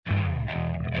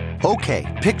Okay,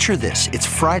 picture this. It's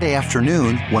Friday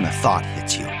afternoon when a thought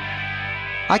hits you.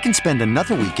 I can spend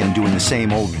another weekend doing the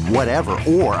same old whatever,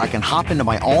 or I can hop into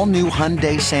my all-new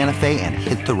Hyundai Santa Fe and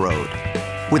hit the road.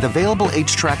 With available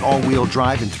H-Track all-wheel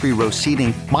drive and 3-row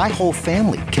seating, my whole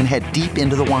family can head deep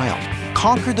into the wild.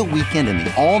 Conquer the weekend in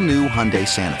the all-new Hyundai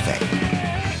Santa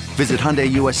Fe. Visit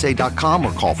HyundaiUSA.com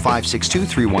or call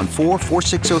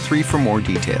 562-314-4603 for more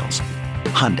details.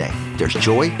 Hyundai, there's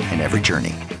joy in every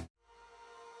journey.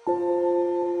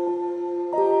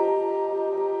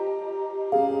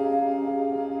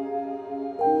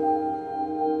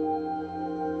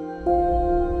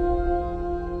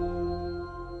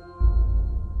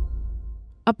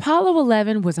 Apollo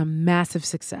 11 was a massive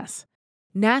success.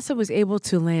 NASA was able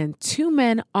to land 2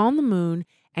 men on the moon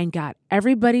and got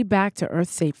everybody back to Earth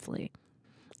safely.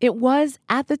 It was,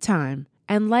 at the time,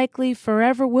 and likely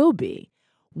forever will be,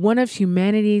 one of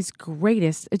humanity's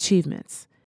greatest achievements.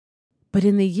 But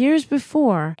in the years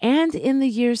before and in the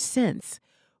years since,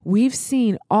 we've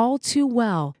seen all too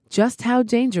well just how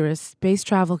dangerous space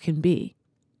travel can be.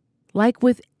 Like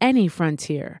with any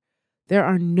frontier, there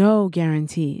are no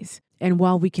guarantees. And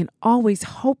while we can always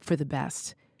hope for the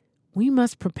best, we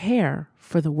must prepare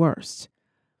for the worst.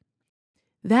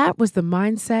 That was the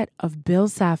mindset of Bill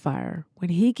Safire when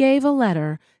he gave a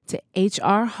letter to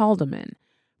H.R. Haldeman,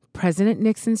 President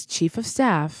Nixon's chief of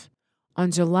staff, on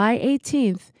July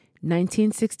 18,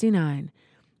 1969,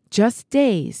 just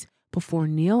days before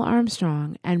Neil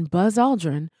Armstrong and Buzz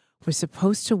Aldrin were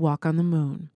supposed to walk on the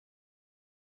moon.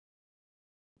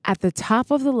 At the top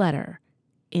of the letter,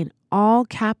 in all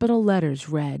capital letters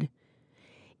read,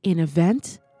 "In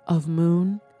event of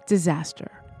moon disaster."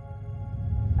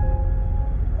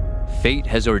 Fate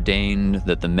has ordained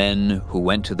that the men who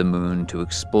went to the moon to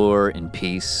explore in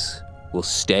peace will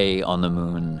stay on the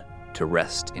moon to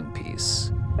rest in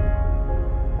peace.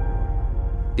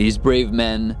 These brave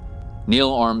men,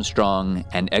 Neil Armstrong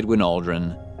and Edwin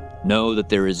Aldrin, know that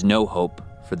there is no hope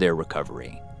for their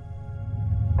recovery.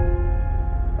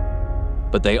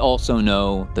 But they also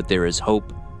know that there is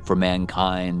hope for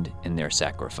mankind in their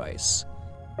sacrifice.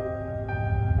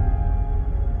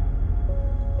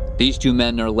 These 2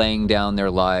 men are laying down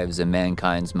their lives in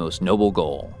mankind's most noble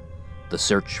goal, the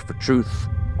search for truth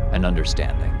and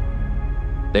understanding.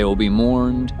 They will be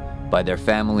mourned by their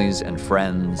families and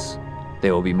friends.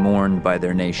 They will be mourned by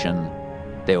their nation.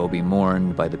 They will be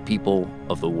mourned by the people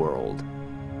of the world.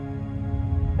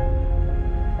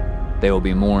 They will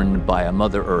be mourned by a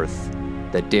Mother Earth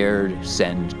that dared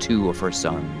send 2 of her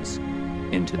sons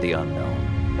into the unknown.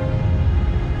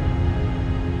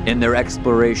 In their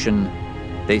exploration,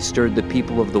 they stirred the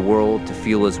people of the world to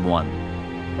feel as one.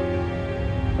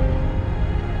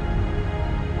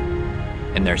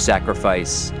 In their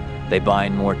sacrifice, they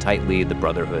bind more tightly the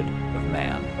brotherhood of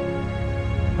man.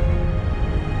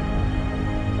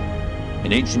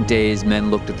 In ancient days,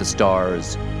 men looked at the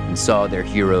stars and saw their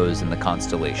heroes in the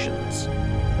constellations.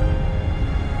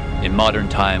 In modern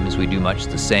times, we do much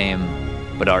the same,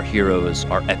 but our heroes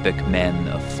are epic men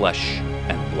of flesh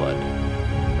and blood.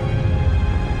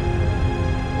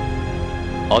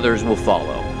 Others will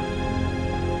follow,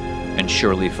 and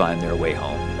surely find their way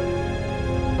home.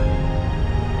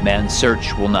 Man's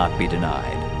search will not be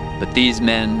denied, but these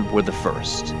men were the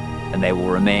first, and they will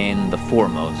remain the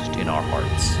foremost in our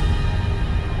hearts.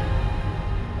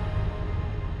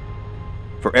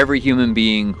 For every human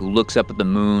being who looks up at the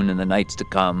moon in the nights to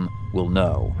come will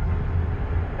know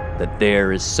that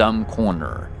there is some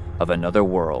corner of another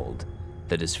world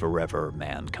that is forever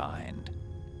mankind.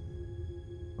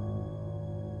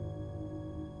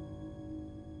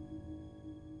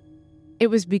 It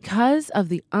was because of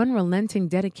the unrelenting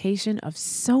dedication of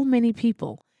so many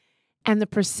people and the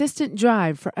persistent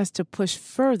drive for us to push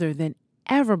further than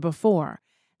ever before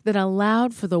that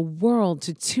allowed for the world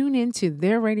to tune into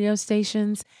their radio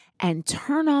stations and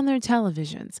turn on their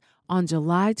televisions on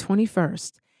July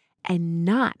 21st and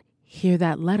not hear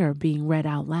that letter being read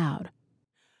out loud.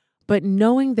 But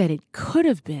knowing that it could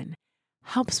have been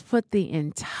helps put the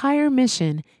entire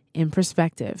mission in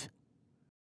perspective.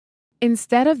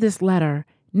 Instead of this letter,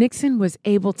 Nixon was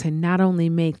able to not only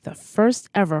make the first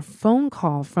ever phone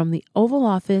call from the Oval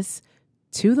Office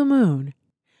to the moon,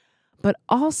 but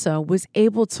also was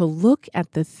able to look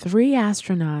at the 3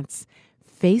 astronauts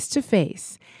face to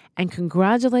face and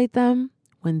congratulate them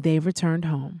when they returned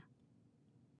home.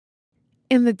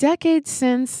 In the decades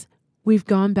since, we've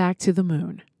gone back to the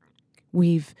moon.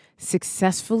 We've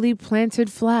successfully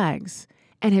planted flags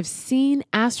and have seen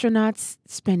astronauts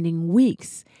spending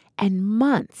weeks and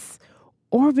months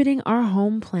orbiting our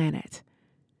home planet.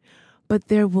 But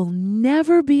there will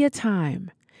never be a time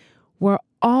where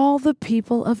all the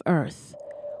people of Earth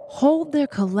hold their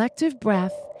collective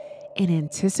breath in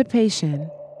anticipation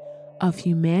of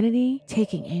humanity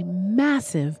taking a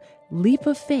massive leap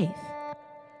of faith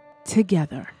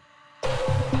together.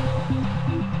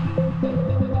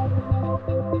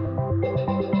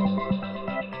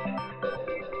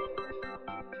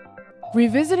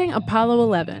 Revisiting Apollo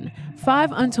 11,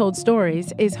 5 Untold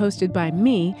Stories is hosted by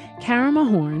me, Karama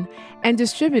Horne, and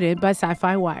distributed by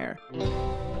Sci-Fi Wire.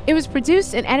 It was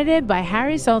produced and edited by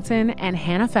Harry Sultan and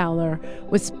Hannah Fowler,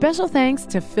 with special thanks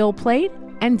to Phil Plait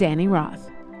and Dany Roth.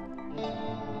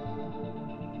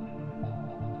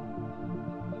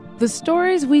 The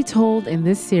stories we told in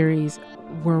this series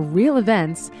were real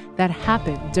events that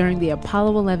happened during the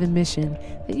Apollo 11 mission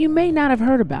that you may not have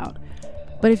heard about.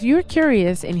 But if you're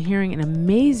curious in hearing an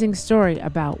amazing story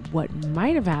about what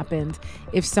might have happened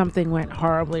if something went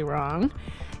horribly wrong,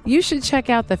 you should check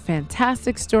out the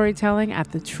fantastic storytelling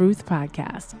at the Truth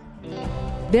Podcast.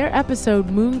 Their episode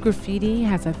Moon Graffiti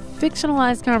has a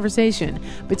fictionalized conversation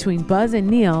between Buzz and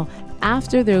Neil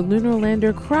after their lunar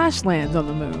lander crash lands on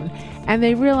the moon, and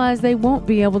they realize they won't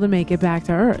be able to make it back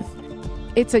to Earth.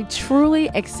 It's a truly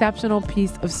exceptional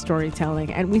piece of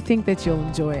storytelling, and we think that you'll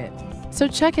enjoy it. So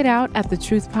check it out at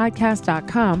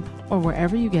thetruthpodcast.com or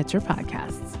wherever you get your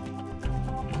podcasts.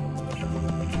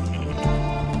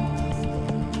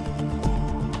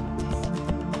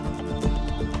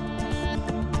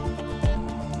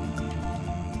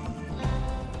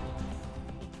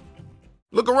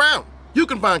 Look around. You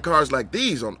can find cars like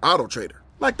these on AutoTrader,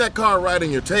 like that car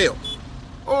riding your tail.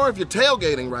 Or if you're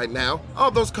tailgating right now, all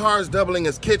those cars doubling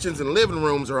as kitchens and living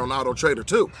rooms are on AutoTrader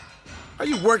too. Are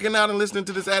you working out and listening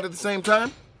to this ad at the same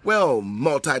time? Well,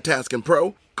 multitasking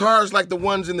pro, cars like the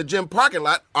ones in the gym parking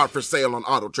lot are for sale on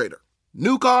AutoTrader.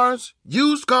 New cars,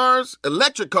 used cars,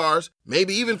 electric cars,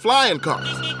 maybe even flying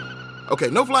cars. Okay,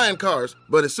 no flying cars,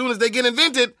 but as soon as they get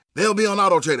invented, they'll be on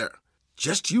AutoTrader.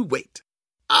 Just you wait.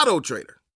 AutoTrader.